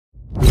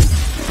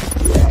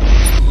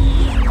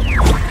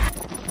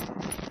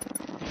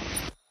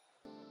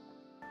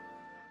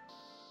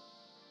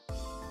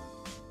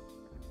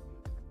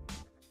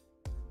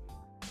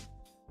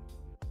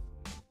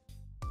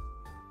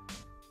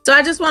So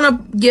I just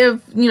want to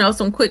give,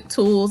 some quick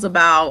tools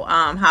about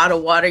how to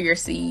water your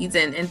seeds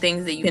and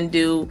things that you can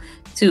do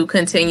to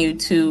continue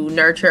to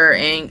nurture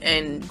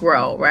and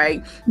grow,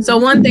 right? So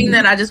one thing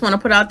that I just want to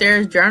put out there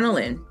is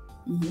journaling.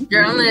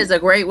 Journaling is a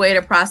great way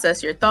to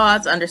process your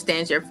thoughts,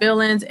 understand your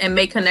feelings, and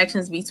make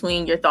connections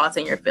between your thoughts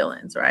and your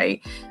feelings,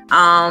 right?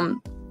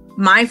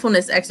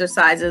 Mindfulness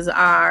exercises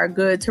are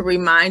good to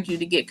remind you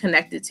to get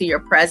connected to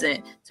your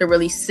present, to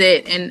really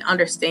sit and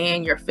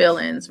understand your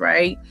feelings,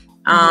 right?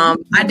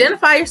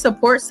 Identify your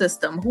support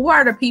system. Who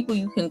are the people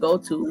you can go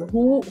to?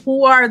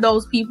 Who are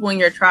those people in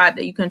your tribe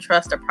that you can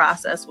trust to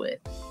process with?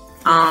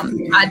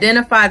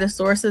 Identify the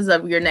sources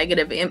of your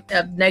negative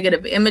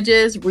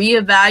images,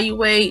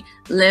 reevaluate,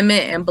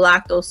 limit, and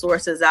block those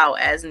sources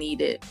out as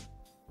needed.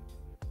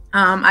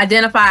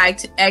 Identify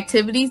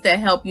activities that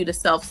help you to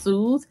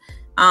self-soothe.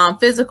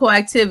 Physical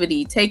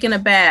activity, taking a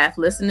bath,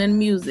 listening to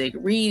music,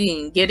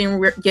 reading,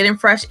 getting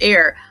fresh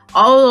air.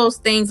 All of those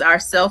things are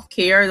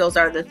self-care. Those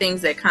are the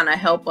things that kind of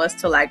help us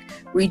to like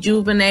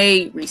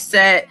rejuvenate,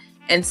 reset.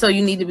 And so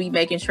you need to be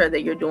making sure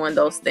that you're doing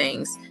those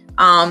things.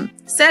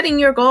 Setting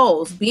your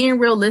goals, being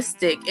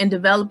realistic, and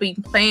developing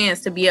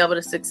plans to be able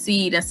to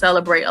succeed and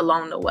celebrate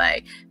along the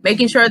way.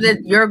 Making sure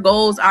that your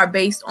goals are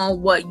based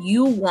on what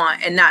you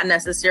want and not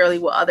necessarily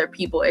what other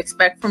people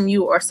expect from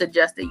you or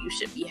suggest that you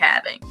should be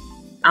having.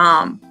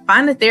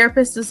 Find a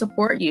therapist to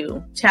support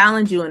you,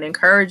 challenge you, and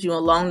encourage you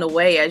along the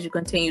way as you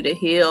continue to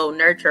heal,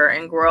 nurture,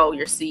 and grow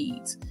your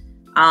seeds.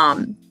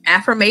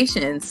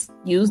 Affirmations,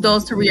 use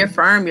those to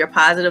reaffirm your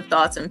positive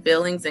thoughts and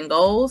feelings and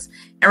goals.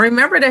 And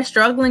remember that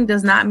struggling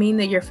does not mean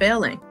that you're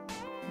failing.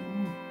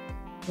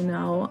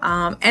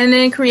 And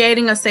then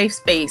creating a safe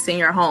space in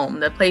your home,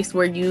 the place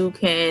where you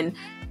can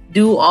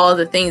do all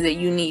the things that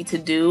you need to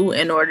do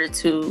in order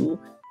to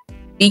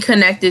be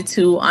connected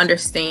to,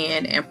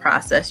 understand, and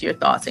process your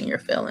thoughts and your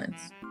feelings.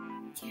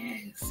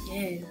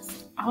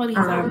 Yes. All these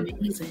are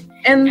amazing.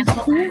 And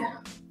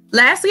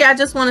lastly, I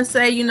just want to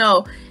say, in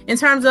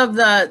terms of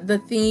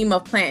the theme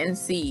of planting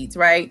seeds,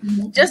 right?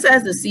 Just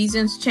as the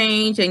seasons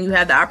change and you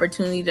have the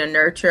opportunity to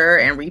nurture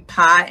and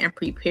repot and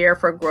prepare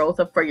for growth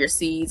for your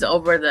seeds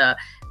over the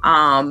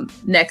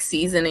next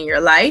season in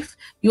your life,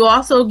 you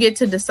also get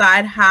to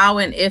decide how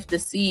and if the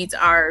seeds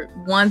are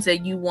ones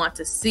that you want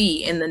to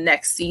see in the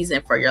next season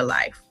for your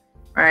life,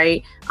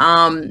 right?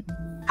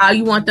 How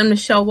you want them to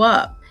show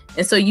up.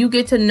 And so you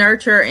get to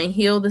nurture and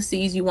heal the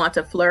seeds you want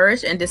to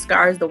flourish and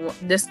discard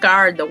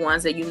the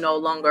ones that you no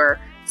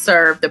longer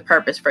serve the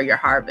purpose for your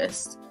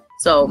harvest.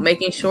 So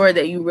making sure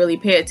that you really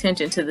pay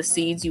attention to the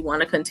seeds you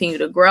want to continue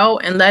to grow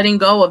and letting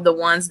go of the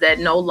ones that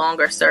no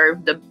longer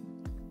serve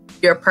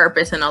your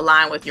purpose and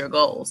align with your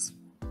goals.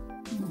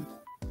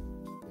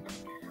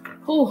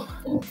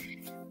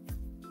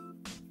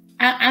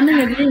 I'm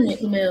in agreement,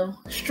 Camille.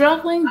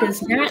 Struggling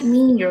does not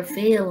mean you're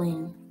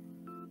failing.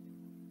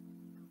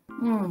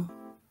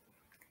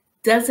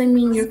 Doesn't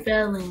mean you're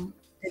failing.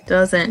 It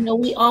doesn't.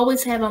 We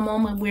always have a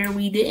moment where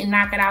we didn't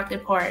knock it out the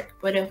park.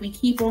 But if we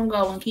keep on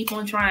going, keep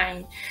on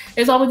trying,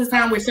 there's always a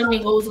time where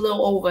something goes a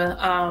little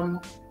over.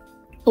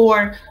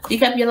 Or you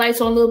kept your lights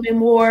on a little bit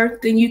more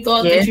than you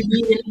thought that you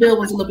needed. The bill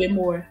was a little bit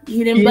more.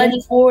 You didn't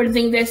budget for it and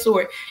things of that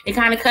sort. It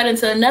kind of cut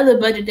into another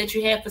budget that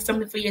you have for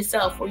something for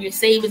yourself or your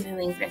savings and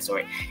things of that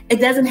sort. It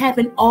doesn't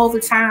happen all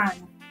the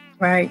time.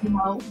 Right.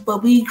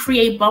 But we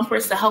create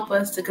bumpers to help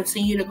us to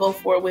continue to go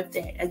forward with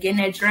that. Again,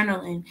 that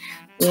journaling,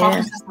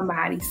 talking to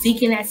somebody,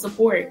 seeking that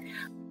support.